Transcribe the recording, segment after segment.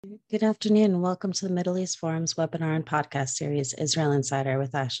Good afternoon, and welcome to the Middle East Forum's webinar and podcast series, Israel Insider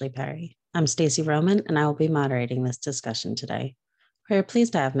with Ashley Perry. I'm Stacey Roman, and I will be moderating this discussion today. We are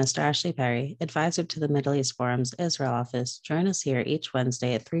pleased to have Mr. Ashley Perry, advisor to the Middle East Forum's Israel office, join us here each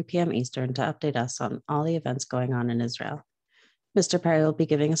Wednesday at 3 p.m. Eastern to update us on all the events going on in Israel. Mr. Perry will be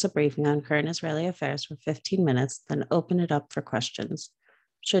giving us a briefing on current Israeli affairs for 15 minutes, then open it up for questions.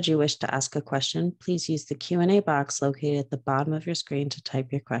 Should you wish to ask a question, please use the Q&A box located at the bottom of your screen to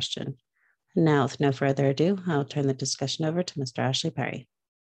type your question. And now, with no further ado, I'll turn the discussion over to Mr. Ashley Perry.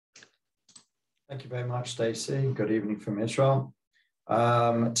 Thank you very much, Stacey. Good evening from Israel.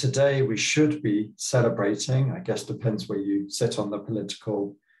 Today, we should be celebrating, I guess depends where you sit on the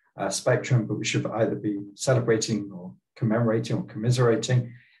political spectrum, but we should either be celebrating or commemorating or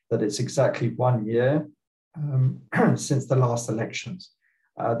commiserating that it's exactly 1 year since the last elections.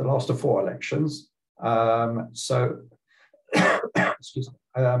 The last of 4 elections. Excuse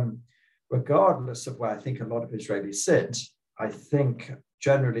me. Regardless of where I think a lot of Israelis sit, I think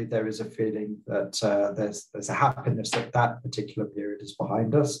generally there is a feeling that there's a happiness that that particular period is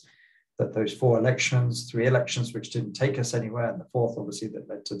behind us, that those 4 elections, 3 elections which didn't take us anywhere, and the 4th obviously that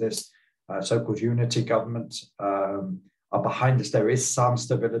led to this so-called unity government are behind us. There is some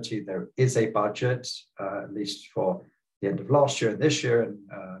stability, there is a budget, at least for the end of last year and this year, and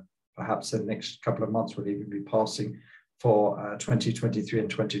perhaps in the next couple of months we'll even be passing for 2023 and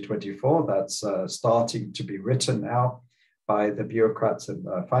 2024. That's starting to be written now by the bureaucrats in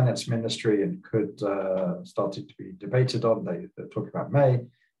the finance ministry and could starting to be debated on. They're talking about May,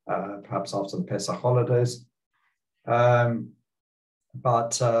 perhaps after the Pesach holidays. But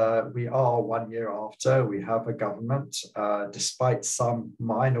we are 1 year after. We have a government, despite some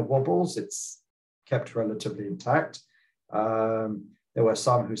minor wobbles, it's kept relatively intact. There were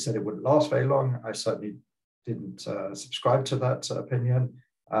some who said it wouldn't last very long. I certainly didn't subscribe to that opinion.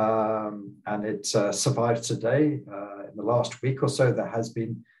 And it survived today. In the last week or so, there has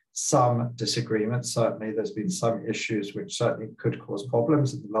been some disagreement. Certainly, there's been some issues which certainly could cause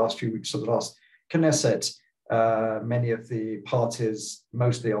problems. In the last few weeks of the last Knesset, many of the parties,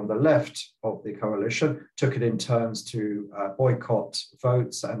 mostly on the left of the coalition, took it in turns to boycott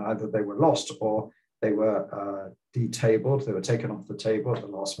votes, and either they were lost or they were detabled. They were taken off the table at the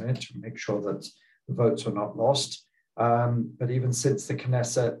last minute to make sure that the votes were not lost. But even since the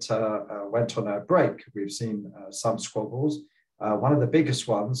Knesset went on a break, we've seen some squabbles. One of the biggest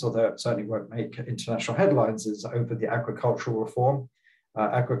ones, although it certainly won't make international headlines, is over the agricultural reform.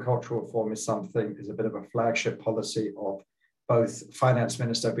 Agricultural reform is a bit of a flagship policy of both Finance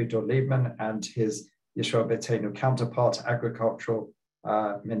Minister Avigdor Lieberman and his Yisrael Beitenu counterpart, Agricultural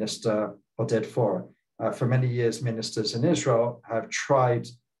Minister Oded Forer. For many years, ministers in Israel have tried,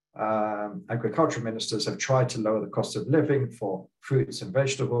 agricultural ministers have tried to lower the cost of living for fruits and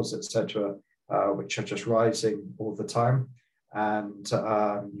vegetables, etc., which are just rising all the time. And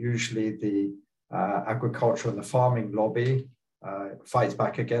usually the agricultural and the farming lobby fights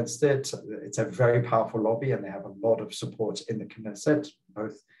back against it. It's a very powerful lobby, and they have a lot of support in the Knesset,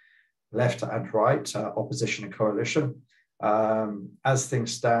 both left and right, opposition and coalition. As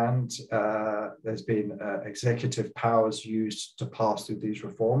things stand, there's been executive powers used to pass through these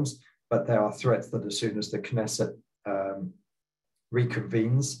reforms, but there are threats that as soon as the Knesset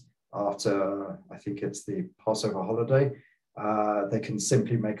reconvenes after, I think it's the Passover holiday, they can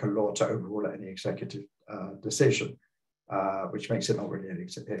simply make a law to overrule any executive decision, which makes it not really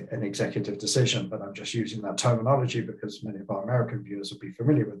an executive decision, but I'm just using that terminology because many of our American viewers will be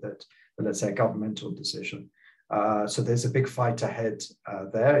familiar with it, but let's say a governmental decision. So there's a big fight ahead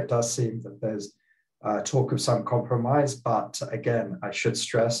there. It does seem that there's talk of some compromise, but again, I should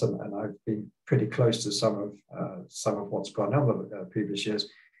stress, and I've been pretty close to some of what's gone on in the previous years,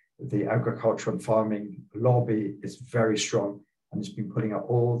 the agriculture and farming lobby is very strong and has been putting up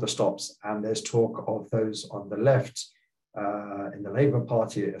all the stops. And there's talk of those on the left, in the Labour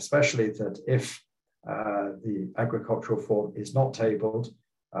Party especially, that if the agricultural reform is not tabled,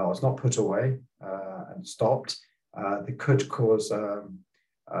 or is not put away and stopped, that could cause a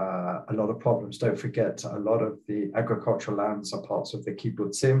lot of problems. Don't forget, a lot of the agricultural lands are parts of the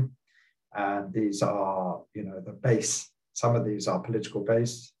kibbutzim, and these are, the base. Some of these are political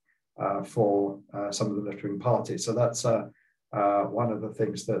base for some of the left-wing parties. So that's one of the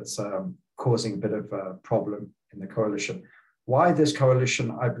things that's causing a bit of a problem in the coalition. Why this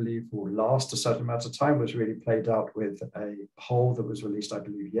coalition, I believe, will last a certain amount of time was really played out with a poll that was released, I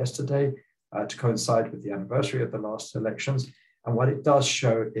believe, yesterday to coincide with the anniversary of the last elections. And what it does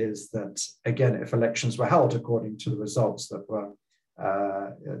show is that, again, if elections were held according to the results that were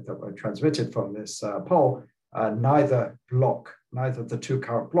transmitted from this poll, neither of the two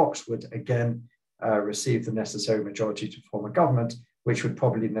current blocs would again receive the necessary majority to form a government, which would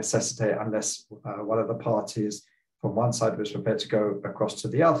probably necessitate, unless one of the parties from one side was prepared to go across to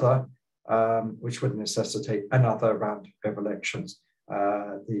the other, which would necessitate another round of elections.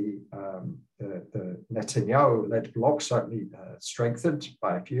 The Netanyahu-led bloc certainly strengthened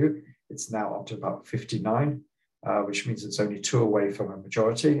by a few. It's now up to about 59, which means it's only 2 away from a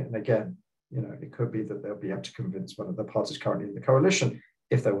majority. And again, it could be that they'll be able to convince one of the parties currently in the coalition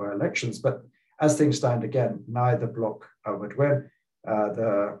if there were elections. But as things stand, again, neither bloc would win.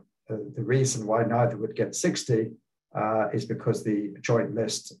 The reason why neither would get 60 is because the joint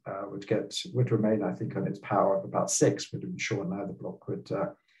list would remain, I think, on its power of about 6, would ensure neither bloc would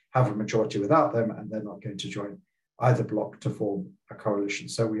have a majority without them, and they're not going to join either bloc to form a coalition.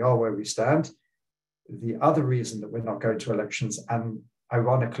 So we are where we stand. The other reason that we're not going to elections, and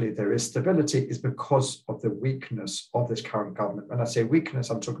ironically there is stability, is because of the weakness of this current government. When I say weakness,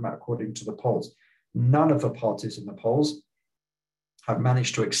 I'm talking about according to the polls. None of the parties in the polls have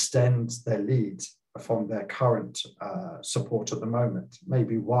managed to extend their lead from their current support at the moment.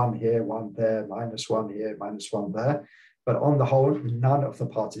 Maybe 1 here, 1 there, -1 here, -1 there. But on the whole, none of the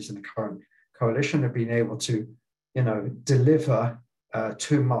parties in the current coalition have been able to, deliver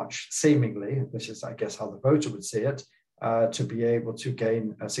too much, seemingly, this is, I guess, how the voter would see it, to be able to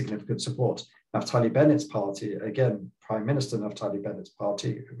gain a significant support. Naftali Bennett's party, again, Prime Minister Naftali Bennett's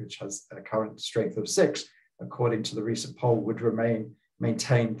party, which has a current strength of 6, according to the recent poll, would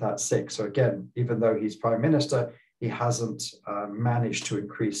maintain that 6. So again, even though he's Prime Minister, he hasn't managed to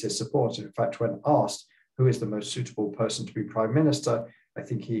increase his support. In fact, when asked who is the most suitable person to be Prime Minister, I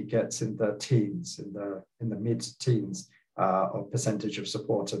think he gets in the teens, in the mid-teens of percentage of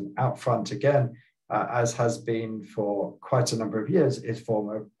support. And out front again, as has been for quite a number of years, is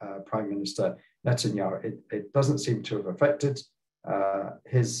former Prime Minister Netanyahu. It doesn't seem to have affected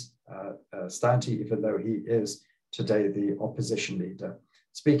his stand, even though he is today the opposition leader.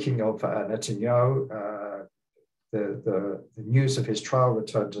 Speaking of Netanyahu, the news of his trial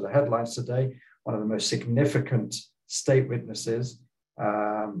returned to the headlines today. One of the most significant state witnesses,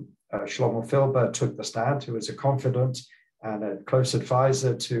 Shlomo Filber, took the stand, who was a confidant and a close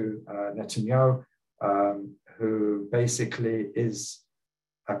advisor to Netanyahu, who basically is,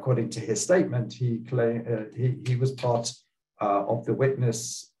 according to his statement, he was part of the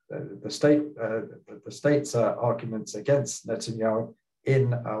witness, the state's arguments against Netanyahu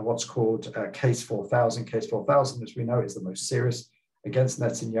in what's called Case 4000. Case 4000, as we know, is the most serious against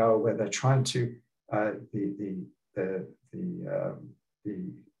Netanyahu, where they're trying to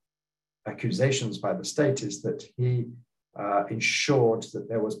the accusations by the state is that he ensured that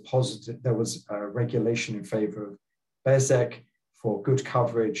there was regulation in favor of Bezek for good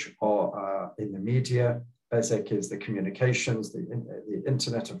coverage or in the media. Bezek is the communications, the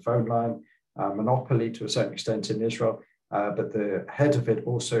internet and phone line monopoly to a certain extent in Israel, but the head of it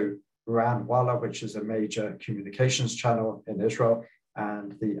also ran Walla, which is a major communications channel in Israel.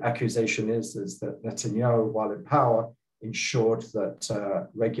 And the accusation is that Netanyahu, while in power, ensured that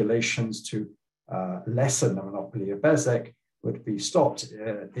regulations to lessen the monopoly of Bezek would be stopped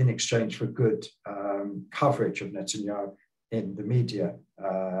in exchange for good coverage of Netanyahu in the media.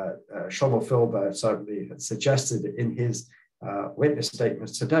 Shlomo Filber certainly had suggested in his witness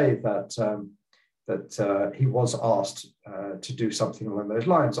statements today that he was asked to do something along those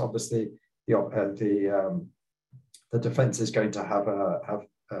lines. Obviously, the defense is going to have a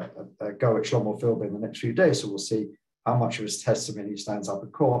go at Shlomo Filber in the next few days, so we'll see how much of his testimony stands up in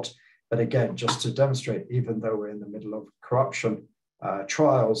court. But again, just to demonstrate, even though we're in the middle of corruption,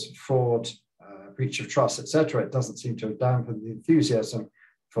 trials, fraud, breach of trust, etc., it doesn't seem to have dampened the enthusiasm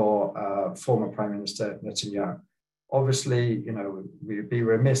for former Prime Minister Netanyahu. Obviously, we'd be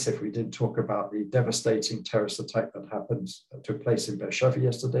remiss if we didn't talk about the devastating terrorist attack that took place in Beersheba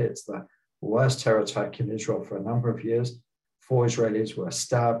yesterday. It's the worst terror attack in Israel for a number of years. 4 Israelis were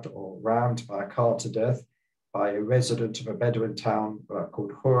stabbed or rammed by a car to death by a resident of a Bedouin town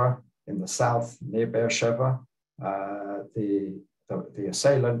called Hura in the south near Beersheba. The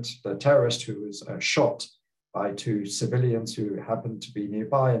assailant, the terrorist who was shot by 2 civilians who happened to be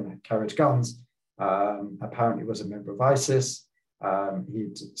nearby and carried guns, apparently was a member of ISIS.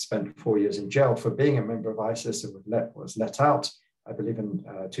 He'd spent 4 years in jail for being a member of ISIS and was let out, I believe, in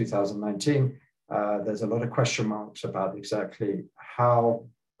 2019. There's a lot of question marks about exactly how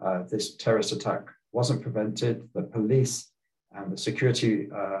this terrorist attack wasn't prevented. The police and the security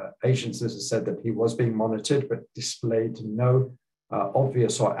agencies have said that he was being monitored, but displayed no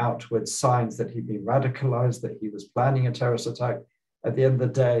obvious or outward signs that he'd been radicalized, that he was planning a terrorist attack. At the end of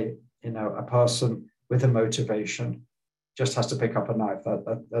the day, a person with a motivation, just has to pick up a knife.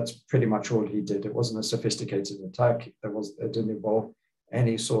 That's pretty much all he did. It wasn't a sophisticated attack. It didn't involve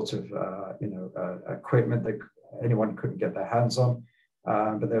any sort of equipment that anyone couldn't get their hands on.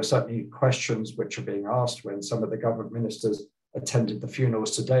 But there are certainly questions which are being asked when some of the government ministers attended the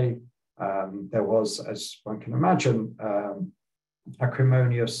funerals today. There was, as one can imagine,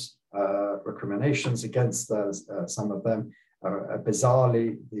 acrimonious recriminations against some of them.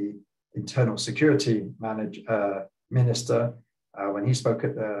 Bizarrely, the internal security minister, when he spoke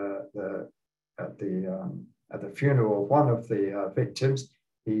at the funeral of one of the victims,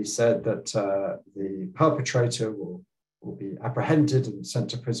 he said that the perpetrator will be apprehended and sent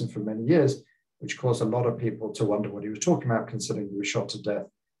to prison for many years, which caused a lot of people to wonder what he was talking about, considering he was shot to death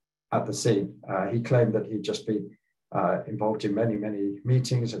at the scene. He claimed that he'd just been involved in many, many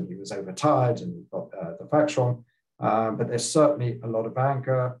meetings and he was overtired and got the facts wrong. But there's certainly a lot of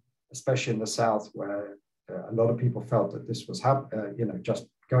anger, especially in the South, where a lot of people felt that this was just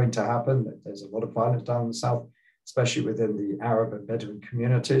going to happen. That there's a lot of violence down in the South, especially within the Arab and Bedouin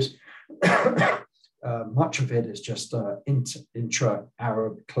communities. Much of it is just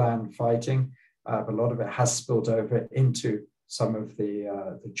intra-Arab clan fighting, but a lot of it has spilled over into some of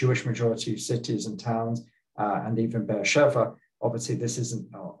the Jewish majority cities and towns, and even Beersheba. Obviously, this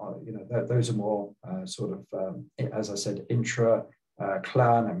isn't, those are more as I said,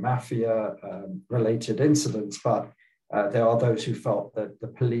 intra-clan and mafia related incidents, but there are those who felt that the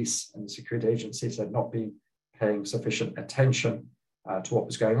police and the security agencies had not been paying sufficient attention to what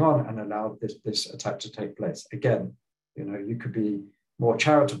was going on and allowed this attack to take place. Again, you could be more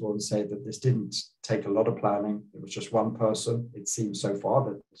charitable and say that this didn't take a lot of planning. It was just one person. It seems so far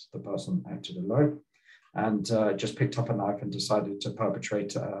that the person acted alone and just picked up a knife and decided to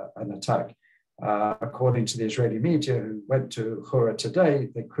perpetrate an attack. According to the Israeli media who went to Hura today,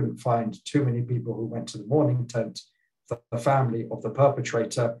 they couldn't find too many people who went to the mourning tent. The family of the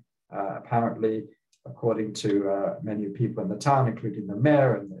perpetrator, apparently, according to many people in the town, including the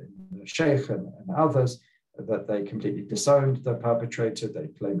mayor and the sheikh and others, that they completely disowned the perpetrator. They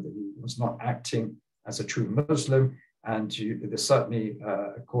claimed that he was not acting as a true Muslim. And there's certainly,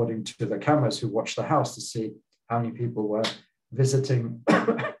 according to the cameras who watched the house to see how many people were visiting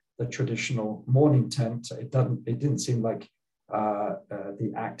the traditional mourning tent, it didn't seem like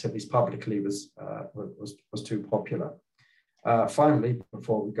the act, at least publicly, was too popular. Finally,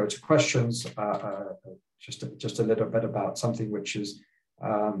 before we go to questions, just a little bit about something which is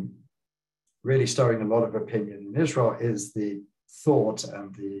really stirring a lot of opinion in Israel is the thought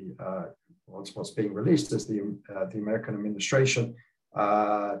and what's being released as the American administration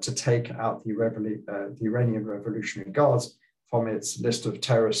to take out the Iranian Revolutionary Guards from its list of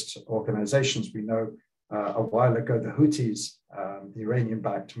terrorist organizations. We know a while ago the Houthis, the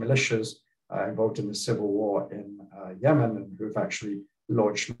Iranian-backed militias involved in the civil war in Yemen, and who have actually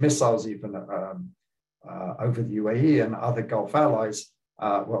launched missiles even over the UAE and other Gulf allies,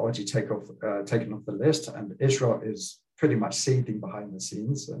 were already taken off the list. And Israel is pretty much seething behind the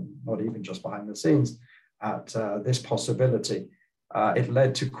scenes, and not even just behind the scenes, at this possibility. It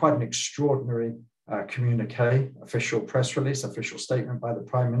led to quite an extraordinary communique, official press release, official statement by the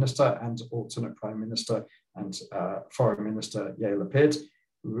Prime Minister and alternate Prime Minister and Foreign Minister Yair Lapid,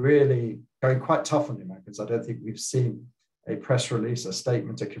 really going quite tough on the Americans. I don't think we've seen a press release, a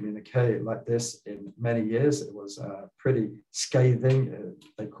statement, a communique like this in many years. It was pretty scathing.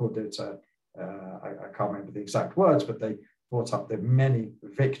 They called it, I can't remember the exact words, but they brought up the many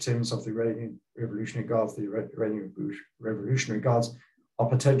victims of the Iranian Revolutionary Guards. The Iranian Revolutionary Guards are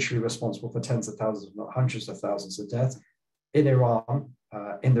potentially responsible for tens of thousands, if not hundreds of thousands of deaths in Iran,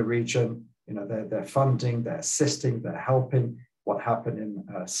 in the region. They're funding, they're assisting, they're helping what happened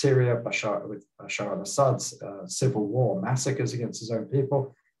in Syria with Bashar al-Assad's civil war, massacres against his own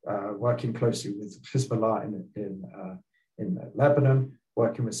people, working closely with Hezbollah in Lebanon,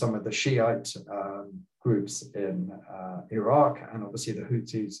 working with some of the Shiite groups in Iraq, and obviously the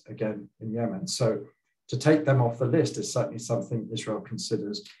Houthis again in Yemen. So to take them off the list is certainly something Israel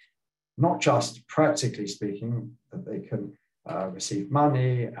considers, not just practically speaking, that they can receive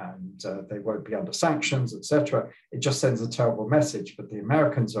money and they won't be under sanctions, etc. It just sends a terrible message. But the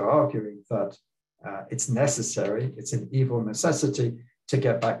Americans are arguing that it's necessary, it's an evil necessity to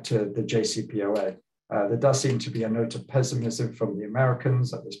get back to the JCPOA. There does seem to be a note of pessimism from the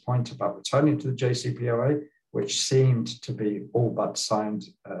Americans at this point about returning to the JCPOA, which seemed to be all but signed,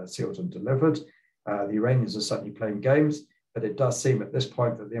 sealed and delivered. The Iranians are certainly playing games, but it does seem at this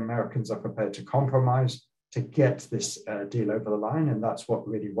point that the Americans are prepared to compromise to get this deal over the line, and that's what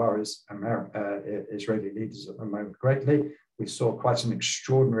really worries Israeli leaders at the moment greatly. We saw quite an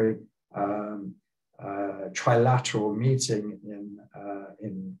extraordinary trilateral meeting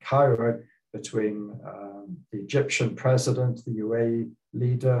in Cairo between the Egyptian president, the UAE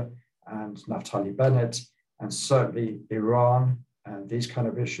leader, and Naftali Bennett, and certainly Iran and these kind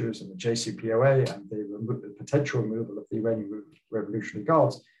of issues, and the JCPOA and the potential removal of the Iranian Revolutionary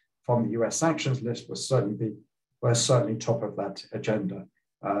Guards from the US sanctions list were certainly top of that agenda.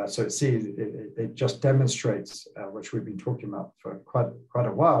 So it just demonstrates, which we've been talking about for quite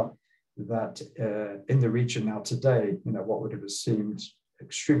a while, that in the region now today, what would have seemed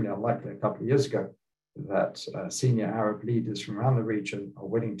extremely unlikely a couple of years ago, that senior Arab leaders from around the region are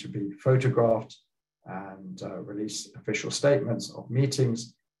willing to be photographed and release official statements of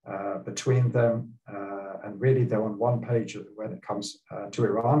meetings between them. And really, they're on one page when it comes to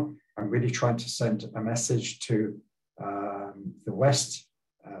Iran, and really trying to send a message to the West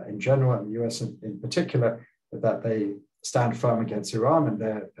in general, and the US in particular, that they stand firm against Iran, and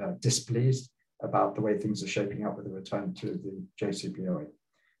they're displeased about the way things are shaping up with the return to the JCPOA.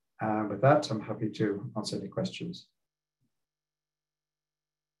 And with that, I'm happy to answer any questions.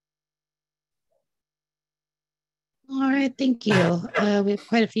 All right, thank you. We have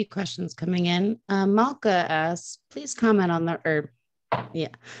quite a few questions coming in. Malka asks, please comment on the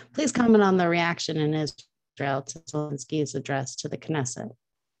reaction in Israel to Zelensky's address to the Knesset.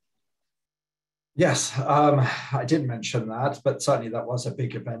 Yes, I did mention that, but certainly that was a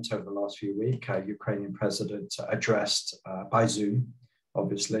big event over the last few weeks. Ukrainian president addressed by Zoom,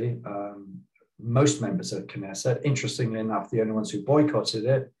 obviously, most members of Knesset. Interestingly enough, the only ones who boycotted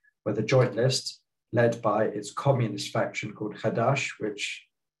it were the Joint List, led by its communist faction called Hadash, which,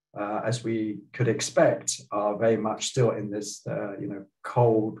 as we could expect, are very much still in this,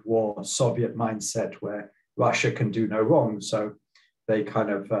 Cold War Soviet mindset where Russia can do no wrong. So they kind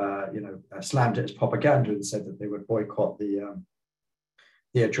of, slammed it as propaganda and said that they would boycott the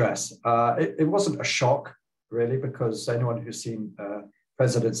address. It wasn't a shock, really, because anyone who's seen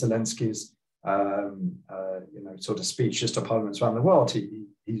President Zelensky's, sort of speeches to parliaments around the world,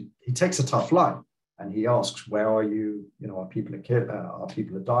 he takes a tough line, and he asks, "Where are you? Our people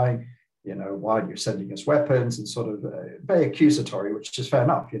are dying. Why are you sending us weapons?" And sort of very accusatory, which is fair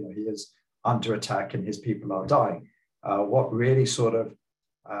enough. He is under attack, and his people are dying. What really sort of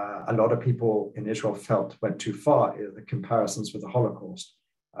a lot of people in Israel felt went too far is the comparisons with the Holocaust.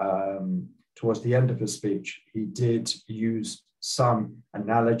 Towards the end of his speech, he did use some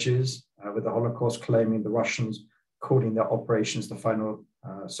analogies with the Holocaust, claiming the Russians calling their operations the final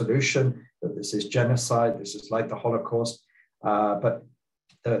solution, that this is genocide, this is like the Holocaust. But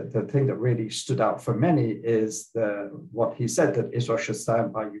the thing that really stood out for many is what he said, that Israel should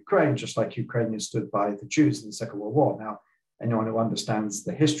stand by Ukraine, just like Ukrainians stood by the Jews in the Second World War. Now, anyone who understands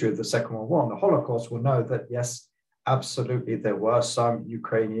the history of the Second World War and the Holocaust will know that, yes, absolutely, there were some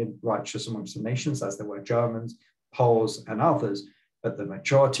Ukrainian righteous amongst the nations, as there were Germans, Poles, and others, but the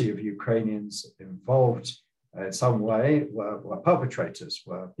majority of Ukrainians involved in some way were perpetrators,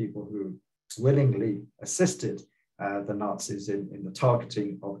 were people who willingly assisted the Nazis in the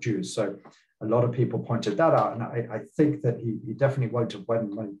targeting of Jews. So a lot of people pointed that out, and I think that he definitely won't have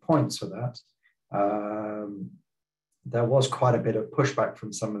won many points for that. There was quite a bit of pushback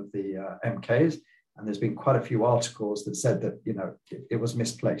from some of the MKs, and there's been quite a few articles that said that it was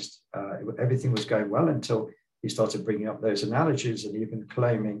misplaced. Everything was going well until he started bringing up those analogies and even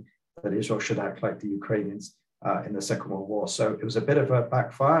claiming that Israel should act like the Ukrainians in the Second World War. So it was a bit of a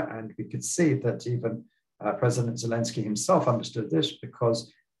backfire, and we could see that even President Zelensky himself understood this,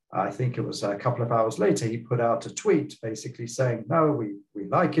 because I think it was a couple of hours later, he put out a tweet basically saying, no, we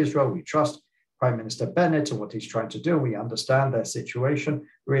like Israel, we trust Prime Minister Bennett and what he's trying to do, we understand their situation,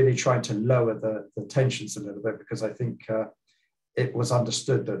 really trying to lower the tensions a little bit, because I think it was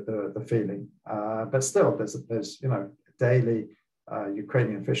understood that the feeling. But still, there's daily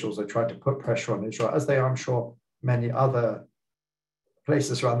Ukrainian officials are trying to put pressure on Israel, as they are, I'm sure, many other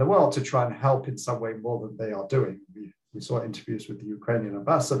places around the world, to try and help in some way more than they are doing. We saw interviews with the Ukrainian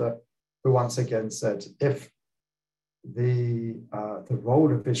ambassador, who once again said, if the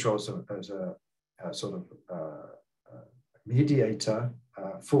role of Israel as a sort of mediator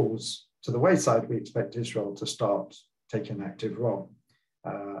falls to the wayside, we expect Israel to start taking an active role.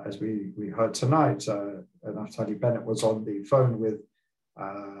 As we heard tonight, Naftali Bennett was on the phone with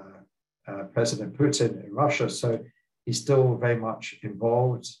President Putin in Russia, so he's still very much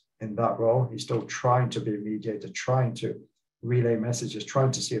involved in that role. He's still trying to be a mediator, trying to relay messages,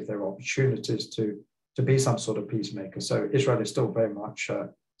 trying to see if there are opportunities to be some sort of peacemaker. So Israel is still very much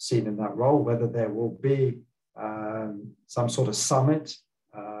seen in that role. Whether there will be some sort of summit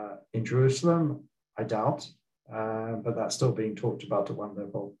in Jerusalem, I doubt, but that's still being talked about at one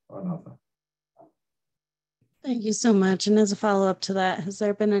level or another. Thank you so much. And as a follow-up to that, has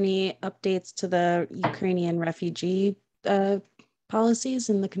there been any updates to the Ukrainian refugee policies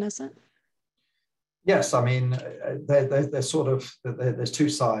in the Knesset? Yes, I mean, they're sort of, there's two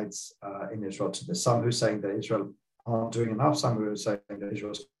sides in Israel to this. Some who are saying that Israel aren't doing enough, some who are saying that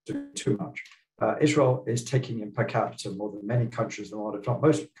Israel's doing too much. Israel is taking in per capita more than many countries in the world, if not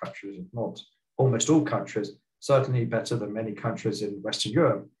most countries, if not almost all countries, certainly better than many countries in Western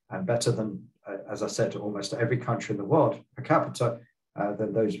Europe, and better than, as I said, almost every country in the world per capita,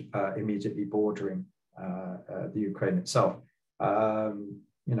 than those immediately bordering the Ukraine itself.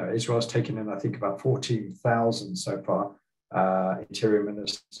 Israel has taken in, I think, about 14,000 so far. Interior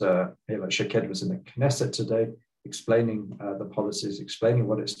Minister Ayelet Shaked was in the Knesset today explaining the policies, explaining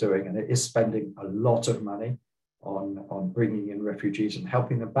what it's doing, and it is spending a lot of money on bringing in refugees and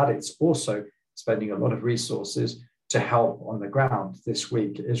helping them, but it's also spending a lot of resources to help on the ground. This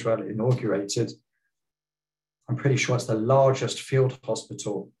week, Israel inaugurated, I'm pretty sure it's the largest field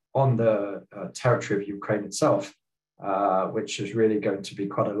hospital on the territory of Ukraine itself, which is really going to be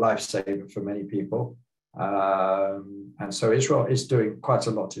quite a lifesaver for many people. And so Israel is doing quite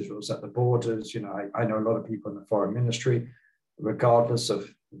a lot. Israel's at the borders. I know a lot of people in the foreign ministry, regardless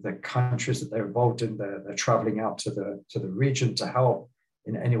of the countries that they're involved in, they're traveling out to the region to help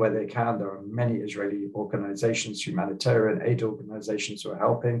in any way they can. There are many Israeli organizations, humanitarian aid organizations who are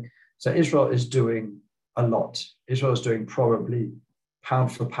helping. So Israel is doing a lot. Israel is doing probably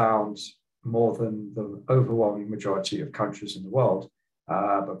pound for pound more than the overwhelming majority of countries in the world.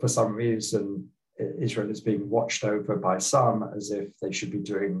 But for some reason, Israel is being watched over by some as if they should be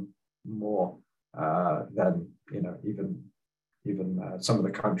doing more than even some of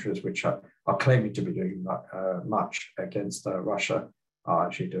the countries which are claiming to be doing much against Russia are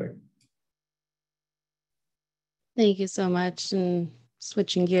actually doing. Thank you so much. And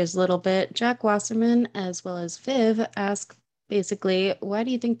switching gears a little bit, Jack Wasserman as well as Viv ask basically, why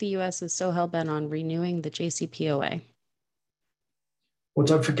do you think the U.S. is so hell-bent on renewing the JCPOA? Well,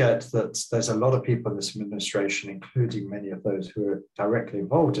 don't forget that there's a lot of people in this administration, including many of those who are directly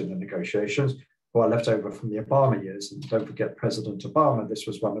involved in the negotiations, who are left over from the Obama years. And don't forget President Obama, this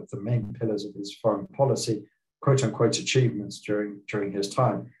was one of the main pillars of his foreign policy, quote unquote, achievements during his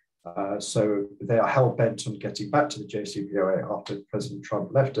time. So they are hell-bent on getting back to the JCPOA after President Trump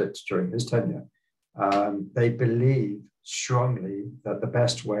left it during his tenure. They believe strongly that the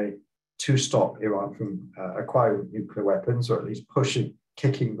best way to stop Iran from acquiring nuclear weapons, or at least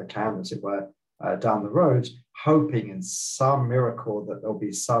kicking the can, as it were, down the road, hoping in some miracle that there'll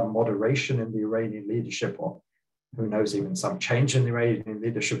be some moderation in the Iranian leadership, or who knows, even some change in the Iranian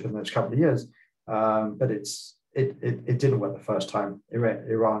leadership in the next couple of years. But it didn't work the first time.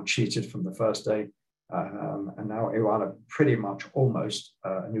 Iran cheated from the first day, and now Iran are pretty much almost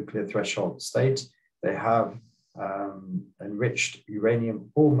a nuclear threshold state. They have enriched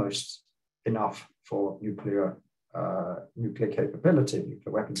uranium almost enough for nuclear capability,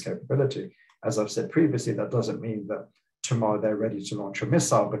 nuclear weapons capability. As I've said previously, that doesn't mean that tomorrow they're ready to launch a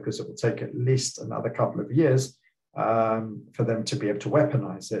missile, because it will take at least another couple of years for them to be able to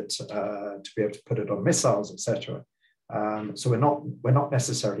weaponize it, to be able to put it on missiles, etc. So we're not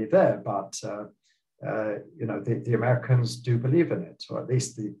necessarily there, but the Americans do believe in it, or at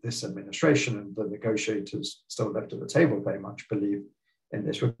least this administration and the negotiators still left at the table very much believe in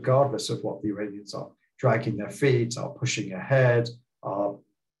this, regardless of what the Iranians are dragging their feet, are pushing ahead, are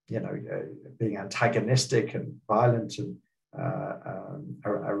being antagonistic and violent and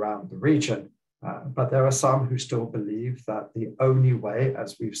around the region. But there are some who still believe that the only way,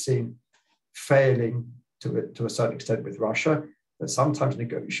 as we've seen failing to a certain extent with Russia, that sometimes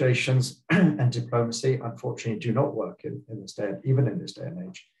negotiations and diplomacy, unfortunately, do not work in this day, even in this day and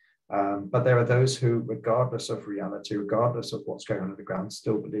age. But there are those who, regardless of reality, regardless of what's going on the ground,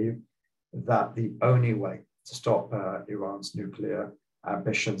 still believe that the only way to stop Iran's nuclear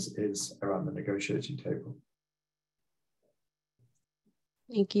ambitions is around the negotiating table.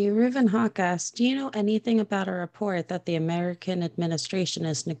 Thank you. Reuven Hawk asks, do you know anything about a report that the American administration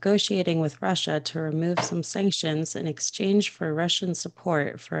is negotiating with Russia to remove some sanctions in exchange for Russian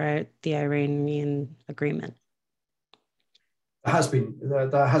support for the Iranian agreement? That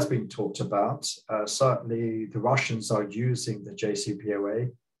has been talked about. Certainly, the Russians are using the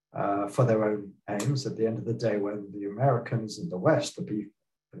JCPOA for their own aims. At the end of the day, when the Americans in the West, the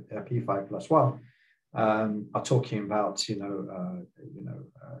P5+1, are talking about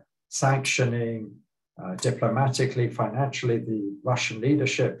sanctioning diplomatically, financially the Russian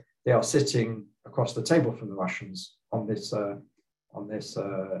leadership, they are sitting across the table from the Russians on these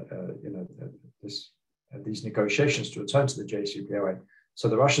negotiations to return to the JCPOA. So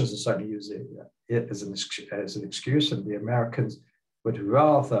the Russians are certainly using it as an excuse, and the Americans would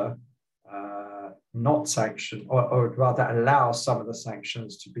rather not sanction, or would rather allow some of the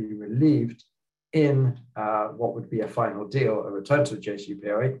sanctions to be relieved in what would be a final deal, a return to the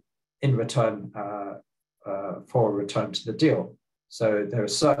JCPOA, in return for a return to the deal. So there are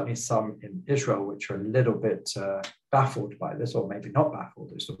certainly some in Israel which are a little bit baffled by this, or maybe not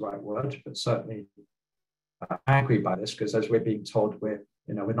baffled is the right word, but certainly angry by this, because as we're being told, we're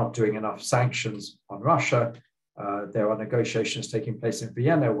not doing enough sanctions on Russia. There are negotiations taking place in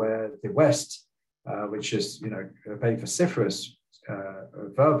Vienna where the West, which is very vociferous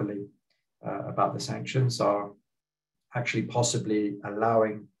verbally about the sanctions, are actually possibly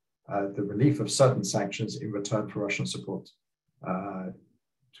allowing the relief of certain sanctions in return for Russian support to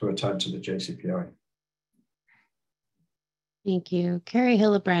return to the JCPOA. Thank you. Carrie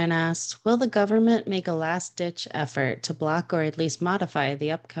Hillebrand asked, will the government make a last-ditch effort to block or at least modify the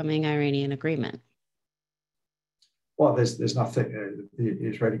upcoming Iranian agreement? Well, there's nothing, the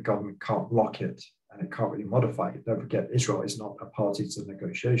Israeli government can't block it, and it can't really modify it. Don't forget, Israel is not a party to the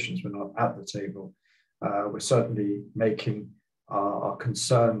negotiations. We're not at the table. We're certainly making our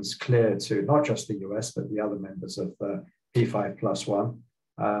concerns clear to not just the US, but the other members of the P5+1.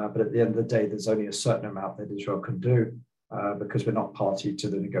 But at the end of the day, there's only a certain amount that Israel can do because we're not party to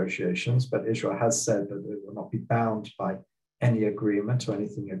the negotiations. But Israel has said that it will not be bound by any agreement or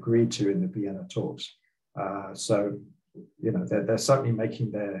anything agreed to in the Vienna talks. So, they're certainly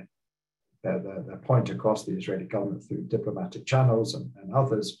making their point across the Israeli government through diplomatic channels and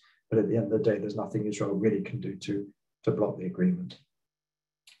others. But at the end of the day, there's nothing Israel really can do to block the agreement.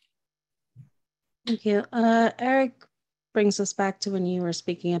 Thank you. Eric brings us back to when you were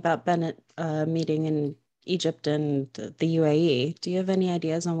speaking about Bennett meeting in Egypt and the UAE. Do you have any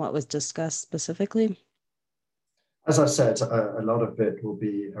ideas on what was discussed specifically? As I said, a lot of it will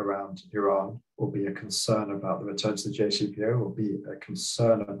be around Iran, will be a concern about the return to the JCPOA, will be a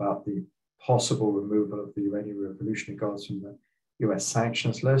concern about the possible removal of the Iranian Revolutionary Guards from the US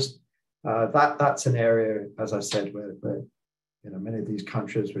sanctions list. That's an area, as I said, where many of these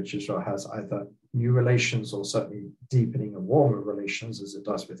countries which Israel has either new relations or certainly deepening and warmer relations, as it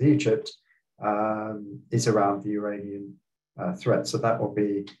does with Egypt, is around the Iranian threat. So that will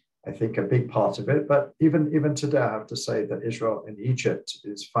be, I think, a big part of it. But even today, I have to say that Israel and Egypt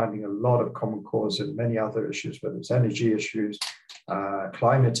is finding a lot of common cause in many other issues, whether it's energy issues,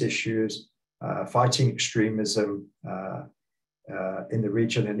 climate issues, fighting extremism in the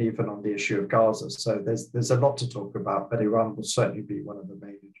region, and even on the issue of Gaza. So there's a lot to talk about, but Iran will certainly be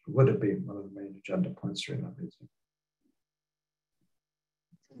would have been one of the main agenda points during that meeting.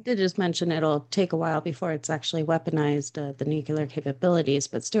 You did just mention it'll take a while before it's actually weaponized the nuclear capabilities,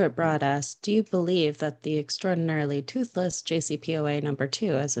 but Stuart Broad asked, do you believe that the extraordinarily toothless JCPOA number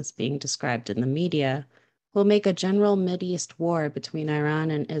 2, as it's being described in the media, will make a general Mideast war between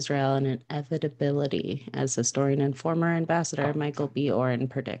Iran and Israel an inevitability, as historian and former ambassador Michael B. Oren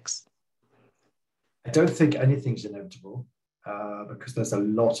predicts? I don't think anything's inevitable because there's a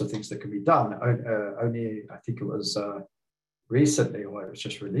lot of things that can be done. Only, I think it was recently, or it was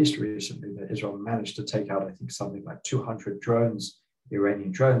just released recently, that Israel managed to take out, I think, something like 200 drones,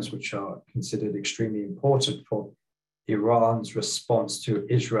 Iranian drones, which are considered extremely important for Iran's response to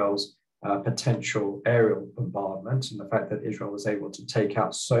Israel's potential aerial bombardment, and the fact that Israel was able to take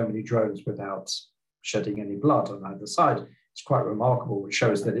out so many drones without shedding any blood on either side is quite remarkable, which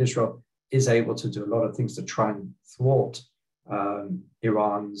shows that Israel is able to do a lot of things to try and thwart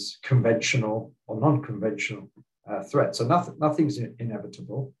Iran's conventional or non-conventional threat. So nothing's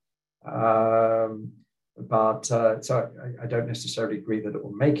inevitable. But so I don't necessarily agree that it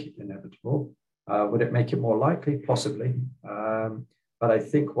will make it inevitable. Would it make it more likely? Possibly. But I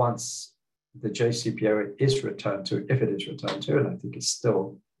think once the JCPOA is returned to, if it is returned to, and I think it's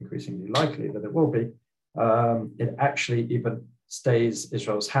still increasingly likely that it will be, it actually even stays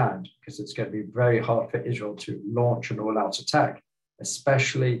Israel's hand, because it's going to be very hard for Israel to launch an all-out attack,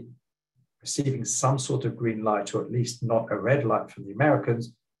 especially receiving some sort of green light, or at least not a red light from the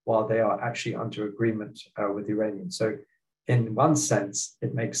Americans, while they are actually under agreement with the Iranians. So in one sense,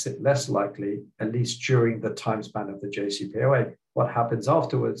 it makes it less likely, at least during the time span of the JCPOA. What happens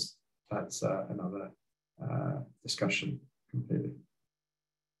afterwards, that's another discussion completely.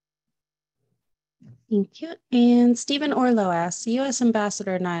 Thank you. And Stephen Orlow asks, U.S.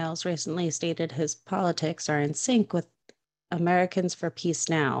 Ambassador Niles recently stated his politics are in sync with Americans for Peace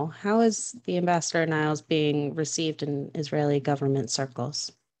Now. How is the Ambassador Niles being received in Israeli government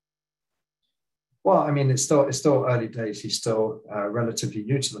circles? Well, I mean, it's still early days. He's still relatively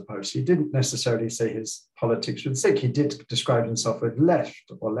new to the post. He didn't necessarily say his politics would sink. He did describe himself as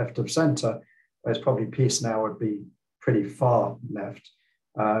left or left of centre, whereas probably Peace Now would be pretty far left.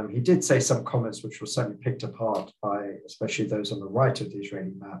 He did say some comments which were certainly picked apart by especially those on the right of the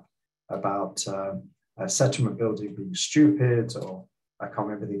Israeli map about settlement building being stupid, or I can't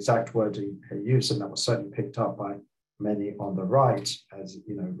remember the exact wording he used, and that was certainly picked up by many on the right as,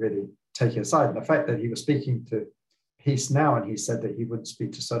 really taking a side. And the fact that he was speaking to Peace Now and he said that he wouldn't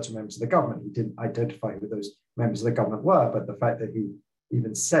speak to certain members of the government, he didn't identify who those members of the government were, but the fact that he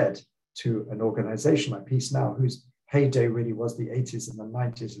even said to an organization like Peace Now, whose heyday really was the 80s and the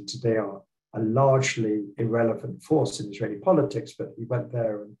 90s, and today are a largely irrelevant force in Israeli politics, but he went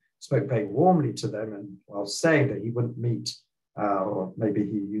there and spoke very warmly to them, and while saying that he wouldn't meet, or maybe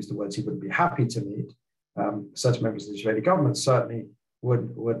he used the words he wouldn't be happy to meet, certain members of the Israeli government, certainly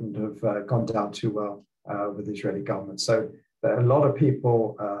wouldn't have gone down too well with the Israeli government. So there are a lot of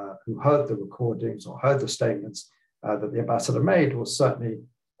people who heard the recordings or heard the statements that the ambassador made will certainly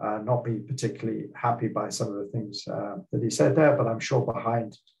not be particularly happy by some of the things that he said there, but I'm sure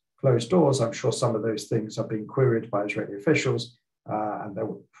behind closed doors, I'm sure some of those things are being queried by Israeli officials, and they're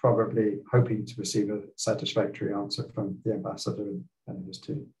probably hoping to receive a satisfactory answer from the ambassador and his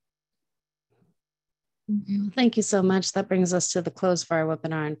team. Thank you so much. That brings us to the close for our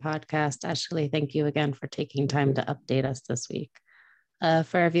webinar and podcast. Ashley, thank you again for taking time to update us this week.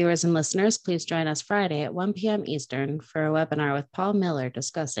 For our viewers and listeners, please join us Friday at 1 p.m. Eastern for a webinar with Paul Miller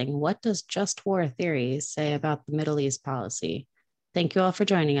discussing what does just war theory say about the Middle East policy. Thank you all for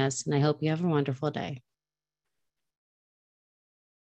joining us, and I hope you have a wonderful day.